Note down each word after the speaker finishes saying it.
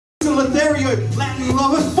Lothario, Latin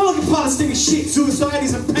lover, fucking plastic shit, suicide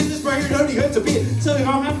is a painless brain, it only hurts a bit. So if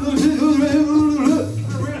I'm I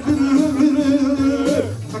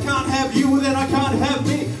can't have you, then I can't have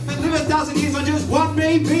me. I live 1,000 years on just one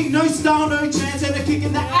maybe. No style, no chance, and a kick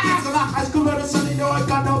in the ass. On a high school on a Sunday, no, I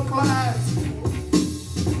got no class.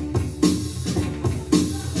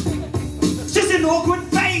 It's just an awkward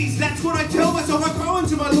phase, that's what I tell myself. I grow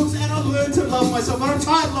into my looks and I learn to love myself. But I'm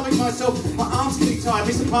tired of loving myself, my arm's getting tired.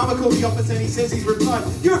 Mr. Palmer called the office and he says he's retired.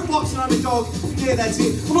 You're a fox and I'm a dog, yeah that's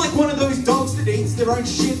it. I'm like one of those dogs that eats their own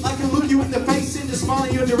shit. I can look you in the face, send a smile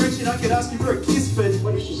in your direction. I could ask you for a kiss, but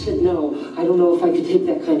what if she said no? I don't know if I could take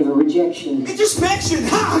that kind of a rejection. Introspection!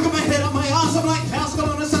 Ha! I got my head on my ass. I'm like high school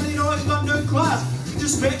on a Sunday, no, I got no class.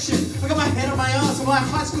 Introspection! I got my head on my ass. I'm like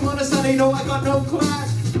high school on a Sunday, no, I got no class.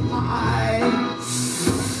 High,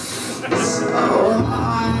 so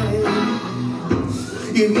high,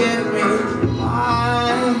 you get me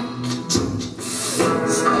high,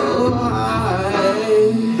 so high.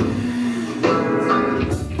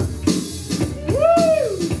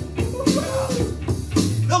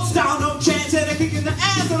 No style, no chance, and a kick in the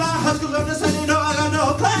ass. And I high school on a Sunday, no, I got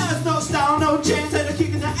no class. No style, no chance, and a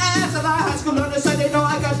kick in the ass. And I high school on a Sunday, no,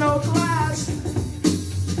 I got no class.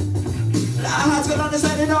 High school on a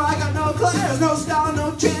Sunday, no, I got no class. No style,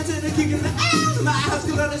 no chance, and a kick in the ass. And high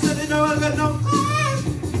school on a Sunday, no, I got no class.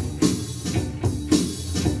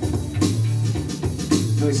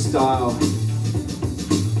 No style,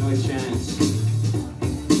 no chance.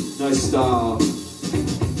 No style,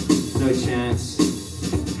 no chance.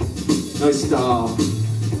 No style,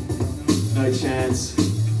 no chance.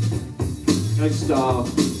 No style,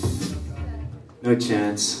 no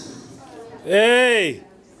chance. Hey!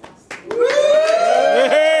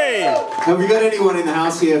 Hey! Have we got anyone in the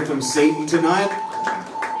house here from Seaton tonight?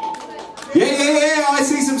 Yeah, I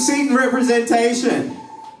see some Seaton representation.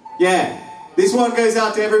 Yeah, this one goes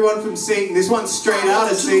out to everyone from Seaton. This one's straight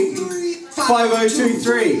out of Seaton.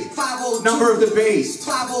 5023, number of the beast.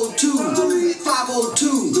 502,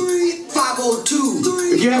 502,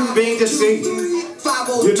 502. If you haven't been to Seaton,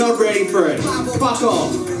 you're not ready for it. Fuck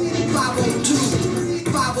off.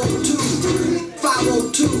 502, 502,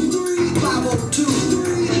 502, 502, 502,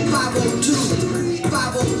 502, 502,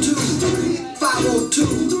 502,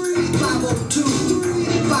 502,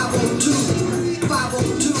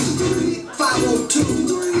 502,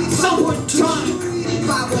 502, Someone time.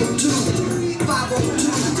 502,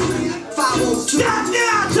 502, 502.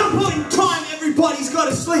 Now, at some point in time, everybody's got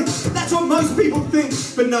to sleep. That's what most people think.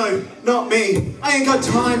 But no, not me. I ain't got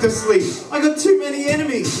time to sleep. I got too many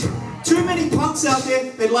enemies. Too many punks out there,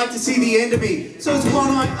 they'd like to see the end of me. So it's one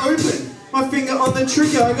eye open, my finger on the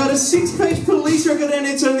trigger. I got a 6-page police record and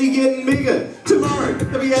it's only getting bigger. Tomorrow,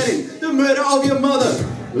 they'll be adding the murder of your mother.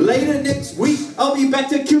 Later next week, I'll be back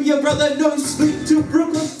to kill your brother. No sleep till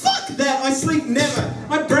Brooklyn. Fuck that, I sleep never.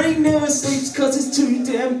 My brain never sleeps cause it's too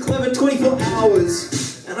damn clever. 24 hours.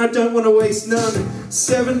 And I don't want to waste none.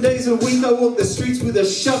 7 days a week I walk the streets with a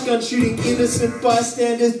shotgun shooting innocent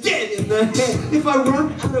bystanders dead in the head. If I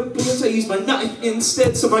run out of bullets I use my knife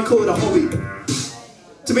instead. So I call it a hobby.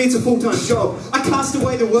 To me it's a full-time job. I cast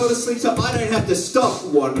away the world asleep so I don't have to stop.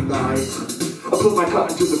 One night I put my car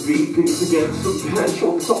into the beat to get some cash.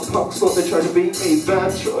 All some punks thought they tried to beat me.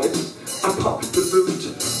 Bad choice. I popped the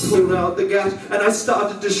boot, pulled out the gas, and I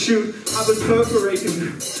started to shoot. I was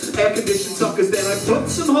perforating air-conditioned suckers. Then I put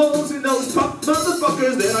some holes in those punk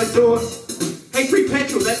motherfuckers. Then I thought, hey, free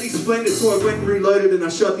petrol, that'd be splendid. So I went and reloaded and I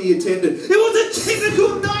shot the attendant. It was a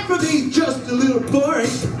typical night for me, just a little boring.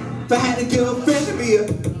 If I had a girlfriend to be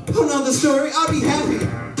another story, I'd be happy.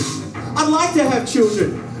 I'd like to have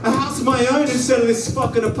children, a house of my own instead of this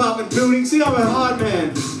fucking apartment building. See, I'm a hard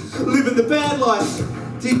man, living the bad life.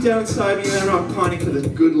 Deep down inside me, man, I'm pining for the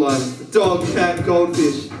good life. Dog, cat,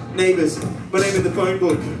 goldfish, neighbours, my name in the phone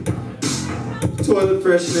book. Toilet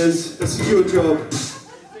fresheners, a secure job.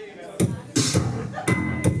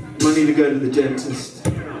 Money to go to the dentist.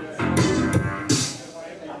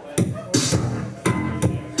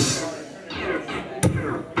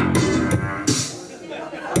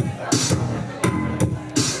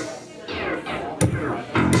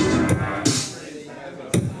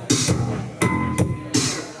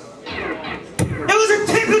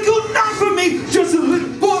 Just a little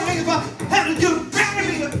boring. If I had a good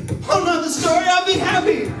family, another story, I'd be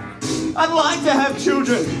happy. I'd like to have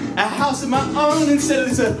children, a house of my own instead of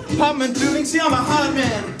this apartment building. See, I'm a hard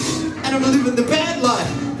man, and I'm living the bad life.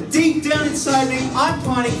 Deep down inside me, I'm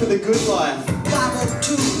pining for the good life.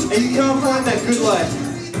 502. And you can't find that good life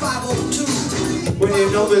 502. when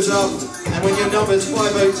your number's up, and when your number's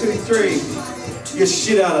 5023, you're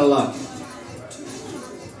shit out of luck.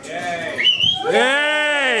 Yeah. Hey!